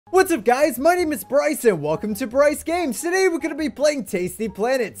What's up guys, my name is Bryce and welcome to Bryce Games. Today we're going to be playing Tasty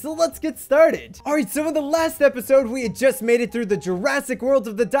Planet, so let's get started. Alright, so in the last episode we had just made it through the Jurassic world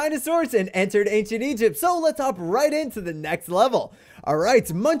of the dinosaurs and entered ancient Egypt, so let's hop right into the next level.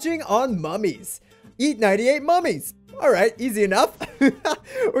 Alright, munching on mummies. Eat 98 mummies. Alright, easy enough.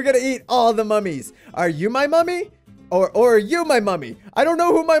 We're going to eat all the mummies. Are you my mummy? Or are you my mummy? I don't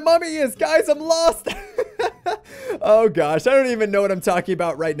know who my mummy is, guys, I'm lost. Oh gosh, I don't even know what I'm talking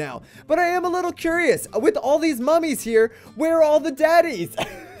about right now. But I am a little curious. With all these mummies here, where are all the daddies?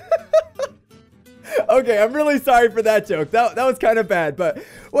 Okay, I'm really sorry for that joke. That was kind of bad, but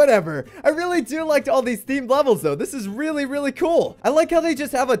whatever. I really do like all these themed levels, though. This is really, really cool. I like how they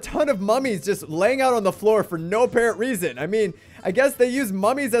just have a ton of mummies just laying out on the floor for no apparent reason. I mean, I guess they use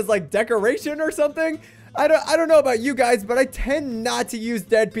mummies as like decoration or something. I don't know about you guys, but I tend not to use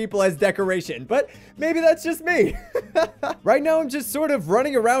dead people as decoration, but maybe that's just me. Right now, I'm just sort of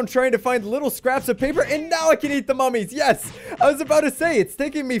running around trying to find little scraps of paper, and now I can eat the mummies. Yes, I was about to say, it's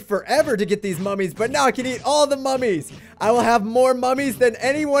taking me forever to get these mummies, but now I can eat all the mummies. I will have more mummies than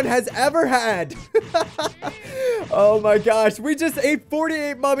anyone has ever had. Oh my gosh, we just ate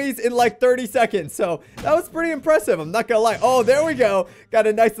 48 mummies in like 30 seconds, so that was pretty impressive. I'm not gonna lie. Oh, there we go. Got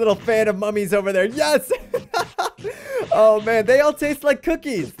a nice little fan of mummies over there. Yes. Oh man, they all taste like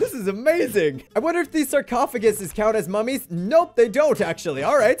cookies. This is amazing. I wonder if these sarcophaguses count as mummies. Nope, they don't actually.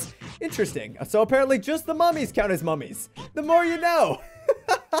 All right, interesting. So apparently just the mummies count as mummies. The more you know.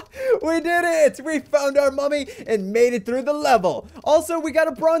 We did it! We found our mummy and made it through the level. Also, we got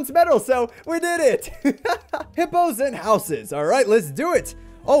a bronze medal, so we did it. Hippos and houses. All right, let's do it.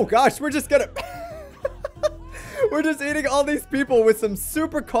 Oh gosh, we're just gonna... We're just eating all these people with some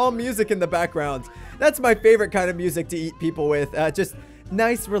super calm music in the background. That's my favorite kind of music to eat people with. Just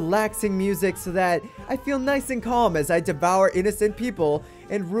nice, relaxing music so that I feel nice and calm as I devour innocent people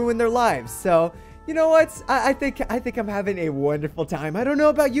and ruin their lives. So... you know what? I think I'm having a wonderful time. I don't know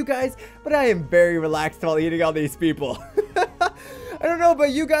about you guys, but I am very relaxed while eating all these people. I don't know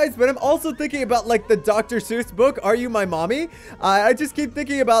about you guys, but I'm also thinking about like the Dr. Seuss book, Are You My Mommy? I just keep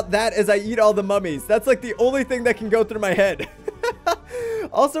thinking about that as I eat all the mummies. That's like the only thing that can go through my head.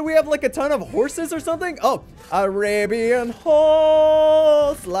 Also, we have like a ton of horses or something. Oh, Arabian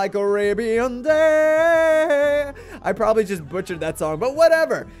horse, like Arabian day. I probably just butchered that song, but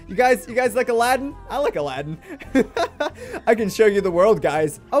whatever. You guys like Aladdin? I like Aladdin. I can show you the world,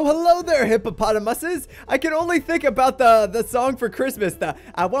 guys. Oh, hello there, hippopotamuses. I can only think about the song for Christmas. The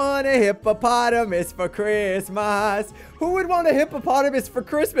I want a hippopotamus for Christmas. Who would want a hippopotamus for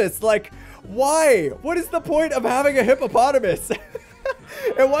Christmas? Like, why? What is the point of having a hippopotamus?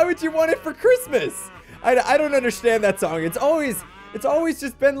 And why would you want it for Christmas? I don't understand that song. It's always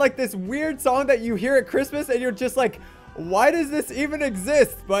just been like this weird song that you hear at Christmas and you're just like, why does this even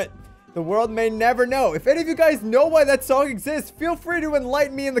exist? But the world may never know. If any of you guys know why that song exists, feel free to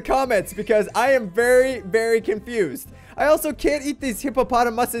enlighten me in the comments because I am very, very confused. I also can't eat these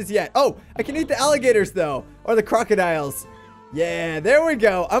hippopotamuses yet. Oh, I can eat the alligators though, or the crocodiles. Yeah, there we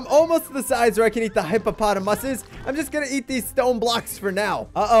go. I'm almost to the size where I can eat the hippopotamuses. I'm just gonna eat these stone blocks for now.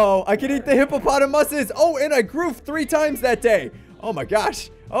 Uh-oh, I can eat the hippopotamuses. Oh, and I grew 3 times that day. Oh my gosh.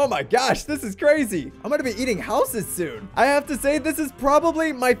 Oh my gosh, this is crazy. I'm gonna be eating houses soon. I have to say, this is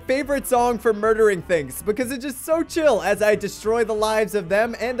probably my favorite song for murdering things because it's just so chill as I destroy the lives of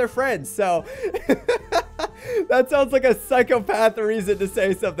them and their friends. So that sounds like a psychopath reason to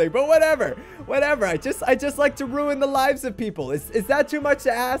say something, but whatever. I just like to ruin the lives of people. Is that too much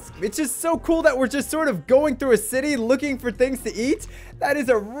to ask? It's just so cool that we're just sort of going through a city looking for things to eat. That is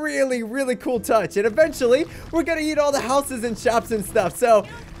a really, really cool touch. And eventually, we're gonna eat all the houses and shops and stuff. So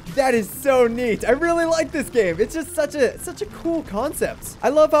that is so neat. I really like this game. It's just such a cool concept. I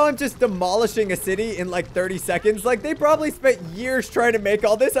love how I'm just demolishing a city in like 30 seconds. Like they probably spent years trying to make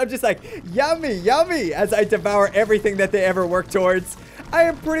all this. I'm just like, yummy, yummy, as I devour everything that they ever worked towards. I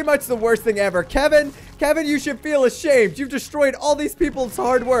am pretty much the worst thing ever. Kevin, you should feel ashamed. You've destroyed all these people's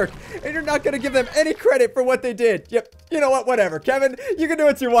hard work, and you're not going to give them any credit for what they did. Yep, you know what? Whatever. Kevin, you can do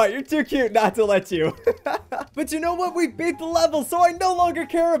what you want. You're too cute not to let you. But you know what? We beat the level, so I no longer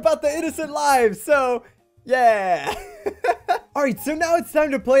care about the innocent lives. So, yeah. Alright, so now it's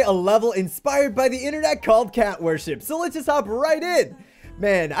time to play a level inspired by the internet called Cat Worship. So let's just hop right in.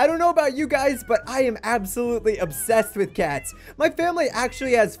 Man, I don't know about you guys, but I am absolutely obsessed with cats. My family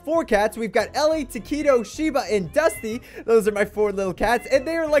actually has 4 cats. We've got Ellie, Taquito, Sheba, and Dusty. Those are my 4 little cats, and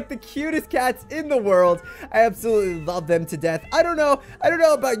they are like the cutest cats in the world. I absolutely love them to death. I don't know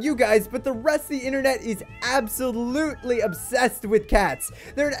about you guys, but the rest of the internet is absolutely obsessed with cats.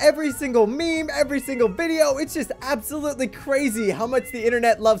 They're in every single meme, every single video. It's just absolutely crazy how much the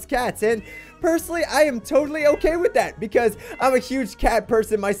internet loves cats, and personally, I am totally okay with that because I'm a huge cat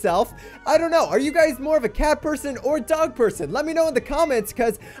person myself. I don't know. Are you guys more of a cat person or dog person? Let me know in the comments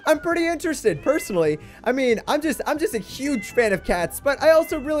because I'm pretty interested personally. I mean, I'm just a huge fan of cats, but I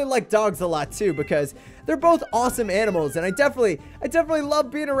also really like dogs a lot too because they're both awesome animals, and I definitely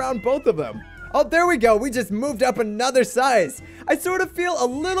love being around both of them. Oh, there we go. We just moved up another size. I sort of feel a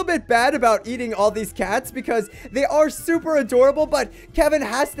little bit bad about eating all these cats because they are super adorable, but Kevin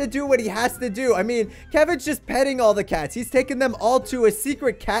has to do what he has to do. I mean, Kevin's just petting all the cats. He's taking them all to a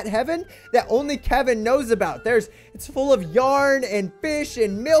secret cat heaven that only Kevin knows about. It's full of yarn and fish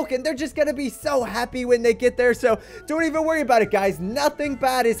and milk, and they're just gonna be so happy when they get there. So don't even worry about it, guys. Nothing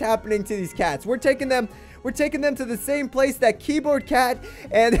bad is happening to these cats. We're taking them to the same place that Keyboard Cat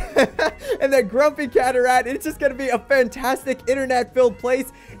and and that Grumpy Cat are at. It's just gonna be a fantastic internet-filled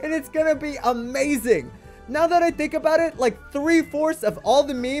place, and it's gonna be amazing. Now that I think about it, like 3/4 of all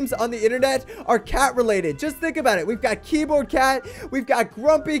the memes on the internet are cat related. Just think about it. We've got Keyboard Cat, we've got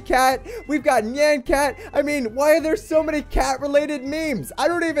Grumpy Cat, we've got Nyan Cat. I mean, why are there so many cat related memes? I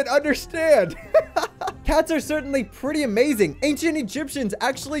don't even understand. Cats are certainly pretty amazing. Ancient Egyptians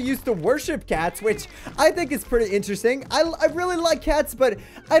actually used to worship cats, which I think is pretty interesting. I really like cats, but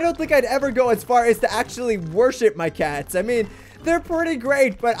I don't think I'd ever go as far as to actually worship my cats. I mean, they're pretty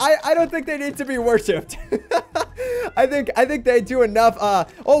great, but I don't think they need to be worshipped. I think they do enough.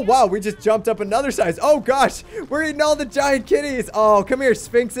 Oh wow, we just jumped up another size. Oh gosh, we're eating all the giant kitties. Oh, come here,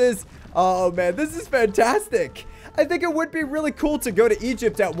 sphinxes. Oh man, this is fantastic. I think it would be really cool to go to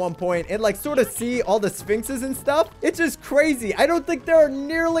Egypt at one point and like sort of see all the sphinxes and stuff. It's just crazy. I don't think there are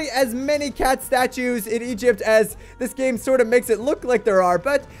nearly as many cat statues in Egypt as this game sort of makes it look like there are,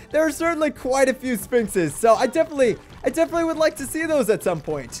 but there are certainly quite a few sphinxes. So I definitely would like to see those at some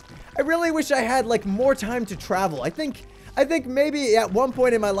point. I really wish I had like more time to travel. I think maybe at one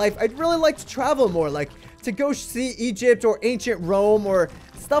point in my life, I'd really like to travel more, like to go see Egypt or ancient Rome or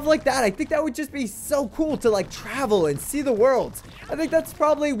stuff like that. I think that would just be so cool to like travel and see the world. I think that's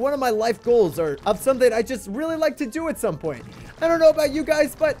probably one of my life goals or of something I just really like to do at some point. I don't know about you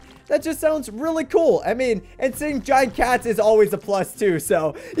guys, but that just sounds really cool. I mean, and seeing giant cats is always a plus too,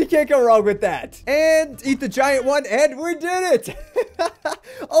 so you can't go wrong with that. And eat the giant one, and we did it!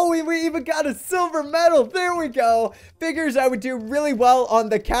 Oh, we even got a silver medal. There we go. Figures I would do really well on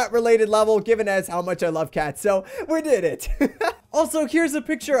the cat-related level, given as how much I love cats, so we did it. Also, here's a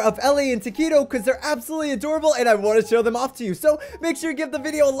picture of Ellie and Taquito because they're absolutely adorable and I want to show them off to you. So make sure you give the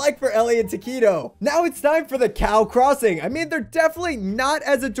video a like for Ellie and Taquito. Now it's time for the cow crossing. I mean, they're definitely not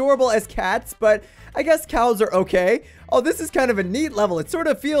as adorable as cats, but I guess cows are okay. Oh, this is kind of a neat level. It sort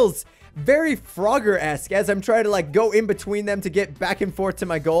of feels very Frogger-esque as I'm trying to like go in between them to get back and forth to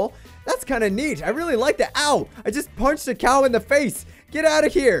my goal. That's kind of neat. I really like that. Ow! I just punched a cow in the face. Get out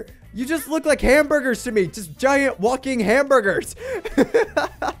of here. You just look like hamburgers to me. Just giant walking hamburgers.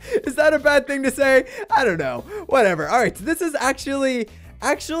 Is that a bad thing to say? I don't know. Whatever. All right. This is actually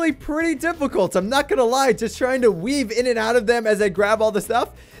pretty difficult. I'm not going to lie. Just trying to weave in and out of them as I grab all the stuff.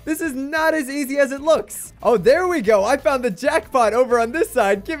 This is not as easy as it looks. Oh, there we go. I found the jackpot over on this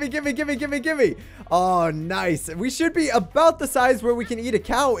side. Gimme, gimme, gimme, gimme, gimme. Oh, nice. We should be about the size where we can eat a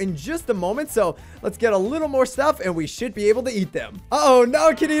cow in just a moment. So let's get a little more stuff and we should be able to eat them. Uh-oh, now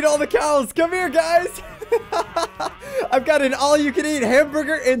I can eat all the cows. Come here, guys. I've got an all-you-can-eat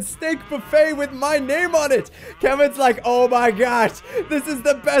hamburger and steak buffet with my name on it. Kevin's like, oh my gosh, this is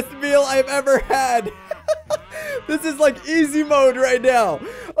the best meal I've ever had. This is like easy mode right now.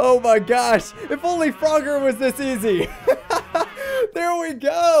 Oh my gosh, if only Frogger was this easy. There we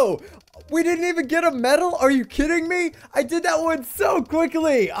go. We didn't even get a medal? Are you kidding me? I did that one so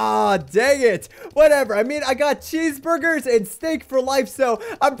quickly. Ah, dang it. Whatever. I mean, I got cheeseburgers and steak for life, so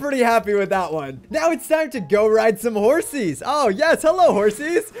I'm pretty happy with that one. Now it's time to go ride some horsies. Oh, yes. Hello,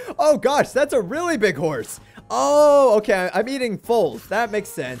 horsies. Oh, gosh. That's a really big horse. Oh, okay. I'm eating foals. That makes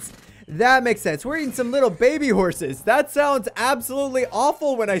sense. That makes sense. We're eating some little baby horses. That sounds absolutely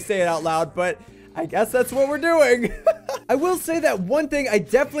awful when I say it out loud, but I guess that's what we're doing. I will say that one thing I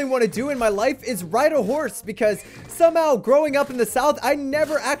definitely want to do in my life is ride a horse, because somehow growing up in the South, I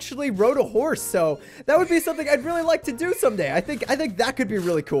never actually rode a horse. So that would be something I'd really like to do someday. I think that could be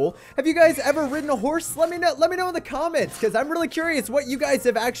really cool. Have you guys ever ridden a horse? Let me know in the comments, because I'm really curious what you guys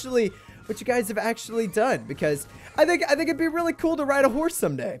have actually done, because I think it'd be really cool to ride a horse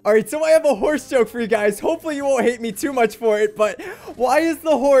someday. All right, so I have a horse joke for you guys. Hopefully you won't hate me too much for it, but why is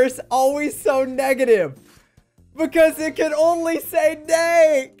the horse always so negative? Because it can only say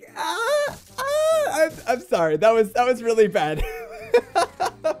nay. I'm sorry. That was really bad.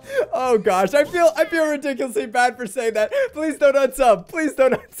 Oh gosh, I feel ridiculously bad for saying that. Please don't unsub. Please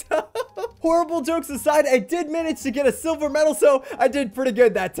don't unsub. Horrible jokes aside, I did manage to get a silver medal, so I did pretty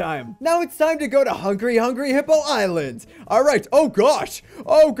good that time. Now it's time to go to Hungry Hippo Island. All right. Oh gosh,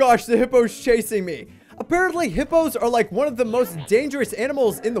 the hippo's chasing me. Apparently, hippos are like one of the most dangerous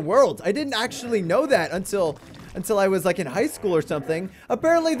animals in the world. I didn't actually know that until I was like in high school or something.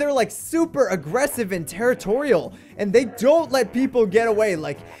 Apparently, they're like super aggressive and territorial, and they don't let people get away.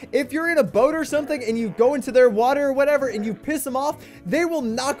 Like, if you're in a boat or something and you go into their water or whatever and you piss them off, they will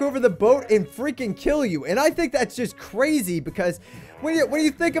knock over the boat and freaking kill you. And I think that's just crazy, because when you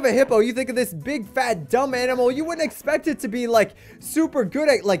think of a hippo, you think of this big, fat, dumb animal. You wouldn't expect it to be like super good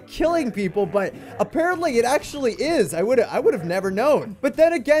at like killing people, but apparently it actually is. I would have never known. But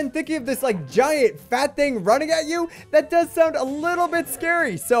then again, thinking of this like giant fat thing running at you, that does sound a little bit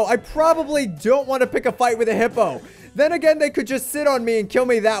scary. So I probably don't want to pick a fight with a hippo. Then again, they could just sit on me and kill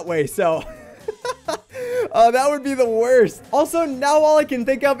me that way. So oh, that would be the worst. Also, now all I can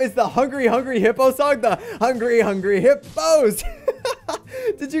think of is the Hungry Hippo song, the Hungry Hippos.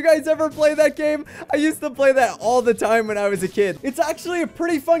 Did you guys ever play that game? I used to play that all the time when I was a kid. It's actually a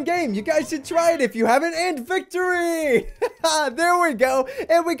pretty fun game. You guys should try it if you haven't. And victory! There we go.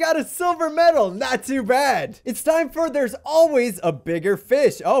 And we got a silver medal. Not too bad. It's time for There's Always a Bigger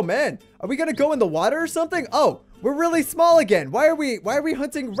Fish. Oh man, are we gonna go in the water or something? Oh, we're really small again. Why are we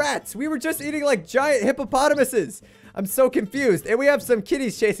hunting rats? We were just eating like giant hippopotamuses. I'm so confused. And we have some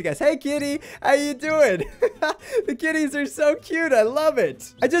kitties chasing us. Hey kitty, how you doing? The kitties are so cute. I love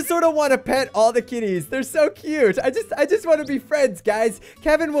it. I just sort of want to pet all the kitties. They're so cute. I just want to be friends, guys.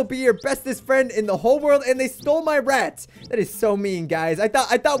 Kevin will be your bestest friend in the whole world, and they stole my rat. That is so mean, guys. I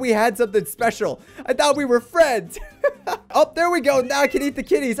thought we had something special. I thought we were friends. Oh, there we go. Now I can eat the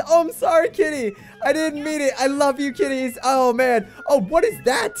kitties. Oh, I'm sorry, kitty. I didn't mean it. I love you, kitties. Oh man. Oh, what is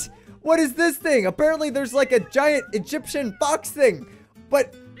that? What is this thing? Apparently there's like a giant Egyptian fox thing.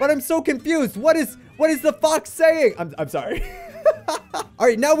 But I'm so confused. What is the fox saying? I'm sorry. All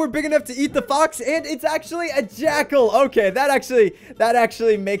right, now we're big enough to eat the fox, and it's actually a jackal. Okay, that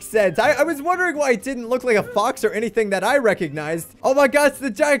actually makes sense. I was wondering why it didn't look like a fox or anything that I recognized. Oh my gosh, the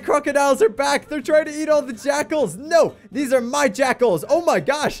giant crocodiles are back. They're trying to eat all the jackals. No, these are my jackals. Oh my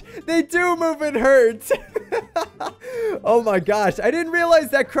gosh, they do move in herds. Oh my gosh, I didn't realize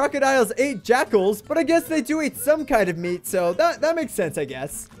that crocodiles ate jackals, but I guess they do eat some kind of meat, so that makes sense, I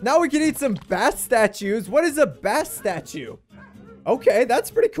guess. Now we can eat some bass statues. What is a bass statue? Okay,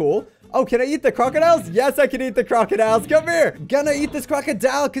 that's pretty cool. Oh, can I eat the crocodiles? Yes, I can eat the crocodiles. Come here. Gonna eat this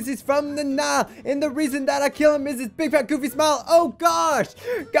crocodile because he's from the Nile. And the reason that I kill him is his big fat goofy smile. Oh, gosh.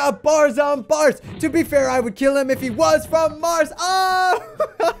 Got bars on bars. To be fair, I would kill him if he was from Mars. Oh!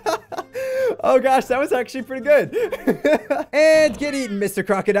 Oh, gosh. That was actually pretty good. And get eaten, Mr.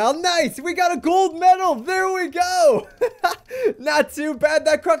 Crocodile. Nice. We got a gold medal. There we go. Not too bad.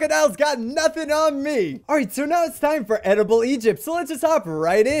 That crocodile's got nothing on me. All right, so now it's time for Edible Egypt. So let's just hop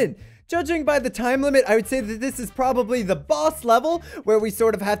right in. Judging by the time limit, I would say that this is probably the boss level, where we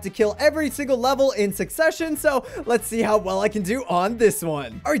sort of have to kill every single level in succession. So let's see how well I can do on this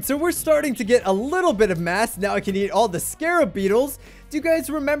one. All right, so we're starting to get a little bit of mass. Now I can eat all the scarab beetles. Do you guys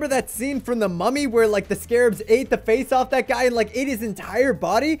remember that scene from The Mummy where like the scarabs ate the face off that guy and like ate his entire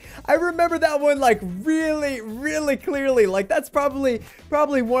body? I remember that one like really clearly. Like that's probably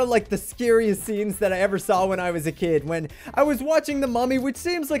one of like the scariest scenes that I ever saw when I was a kid, when I was watching The Mummy, which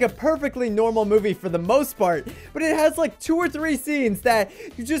seems like a perfectly normal movie for the most part, but it has like 2 or 3 scenes that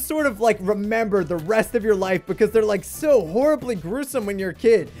you just sort of like remember the rest of your life because they're like so horribly gruesome when you're a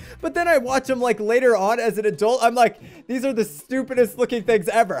kid. But then I watch them like later on as an adult. I'm like, these are the stupidest looking things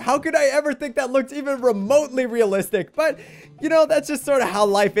ever. How could I ever think that looked even remotely realistic? But you know, that's just sort of how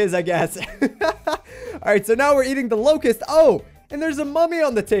life is, I guess. All right, so now we're eating the locust. Oh, And there's a mummy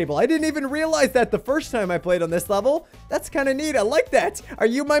on the table. I didn't even realize that the first time I played on this level. That's kind of neat. I like that. Are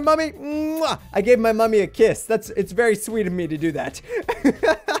you my mummy? Mwah! I gave my mummy a kiss. It's very sweet of me to do that.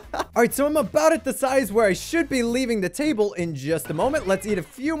 All right, so I'm about at the size where I should be leaving the table in just a moment. Let's eat a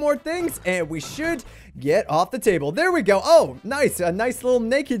few more things and we should get off the table. There we go. Oh, nice. A nice little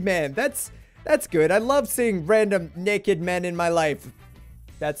naked man. That's good. I love seeing random naked men in my life.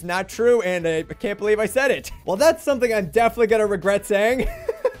 That's not true, and I can't believe I said it. Well, that's something I'm definitely gonna regret saying.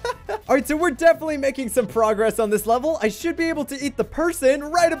 All right, so we're definitely making some progress on this level. I should be able to eat the person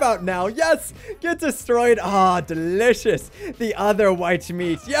right about now. Yes, get destroyed. Ah, delicious. The other white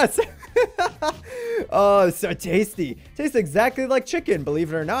meat. Yes. Oh, so tasty. Tastes exactly like chicken,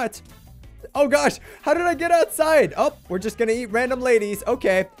 believe it or not. Oh gosh, how did I get outside? Oh, we're just gonna eat random ladies.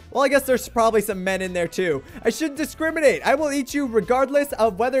 Okay, well, I guess there's probably some men in there too. I shouldn't discriminate. I will eat you regardless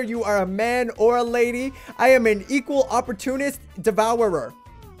of whether you are a man or a lady. I am an equal opportunist devourer.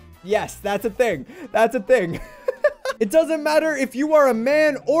 Yes, that's a thing. That's a thing. It doesn't matter if you are a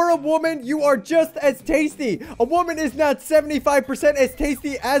man or a woman, you are just as tasty. A woman is not 75% as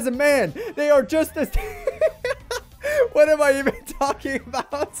tasty as a man. They are just as What am I even talking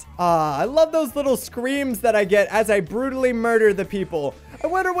about? I love those little screams that I get as I brutally murder the people. I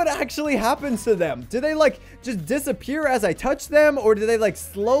wonder what actually happens to them. Do they like just disappear as I touch them, or do they like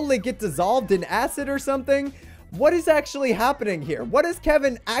slowly get dissolved in acid or something? What is actually happening here? What does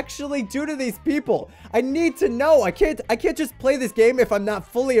Kevin actually do to these people? I need to know. I can't just play this game if I'm not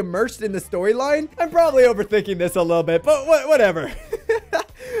fully immersed in the storyline. I'm probably overthinking this a little bit, but whatever.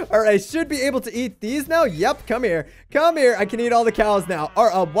 All right, I should be able to eat these now. Yep, come here. Come here. I can eat all the cows now. Or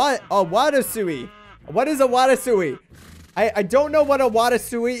a watasui. What is a watasui? I don't know what a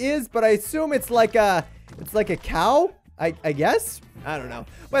watasui is, but I assume it's like a cow, I guess. I don't know.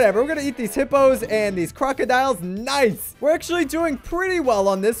 Whatever. We're going to eat these hippos and these crocodiles. Nice. We're actually doing pretty well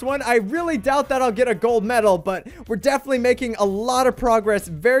on this one. I really doubt that I'll get a gold medal, but we're definitely making a lot of progress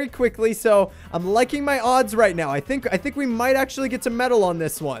very quickly. So I'm liking my odds right now. I think we might actually get a medal on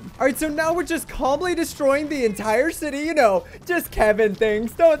this one. All right. So now we're just calmly destroying the entire city. You know, just Kevin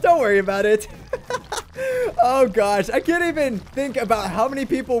things. Don't worry about it. Oh gosh, I can't even think about how many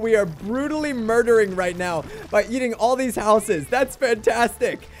people we are brutally murdering right now by eating all these houses. That's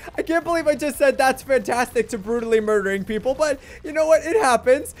fantastic. I can't believe I just said that's fantastic to brutally murdering people, but you know what? It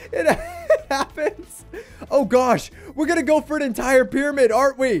happens. It happens. Oh gosh, we're gonna go for an entire pyramid,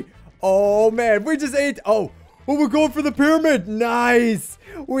 aren't we? Oh man, we just ate. Oh, we're going for the pyramid. Nice.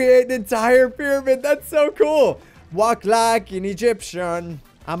 We ate an entire pyramid. That's so cool. Walk like an Egyptian.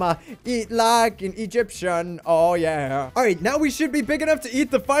 I'ma eat like an Egyptian. Oh, yeah. All right, now we should be big enough to eat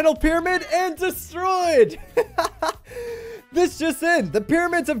the final pyramid and destroy it. This just in. The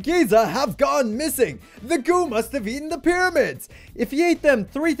pyramids of Giza have gone missing. The goo must have eaten the pyramids. If he ate them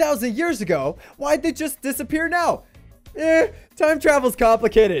 3,000 years ago, why'd they just disappear now? Time travel's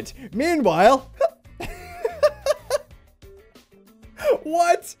complicated. Meanwhile...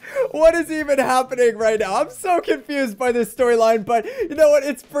 What is even happening right now? I'm so confused by this storyline, but you know what?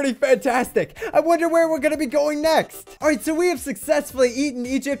 It's pretty fantastic. I wonder where we're going to be going next. All right, so we have successfully eaten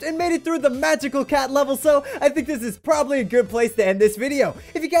Egypt and made it through the magical cat level, so I think this is probably a good place to end this video.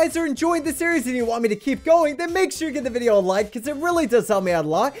 If you guys are enjoying the series and you want me to keep going, then make sure you give the video a like, because it really does help me out a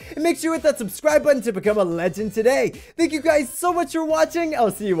lot. And make sure you hit that subscribe button to become a legend today. Thank you guys so much for watching.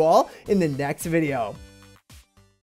 I'll see you all in the next video.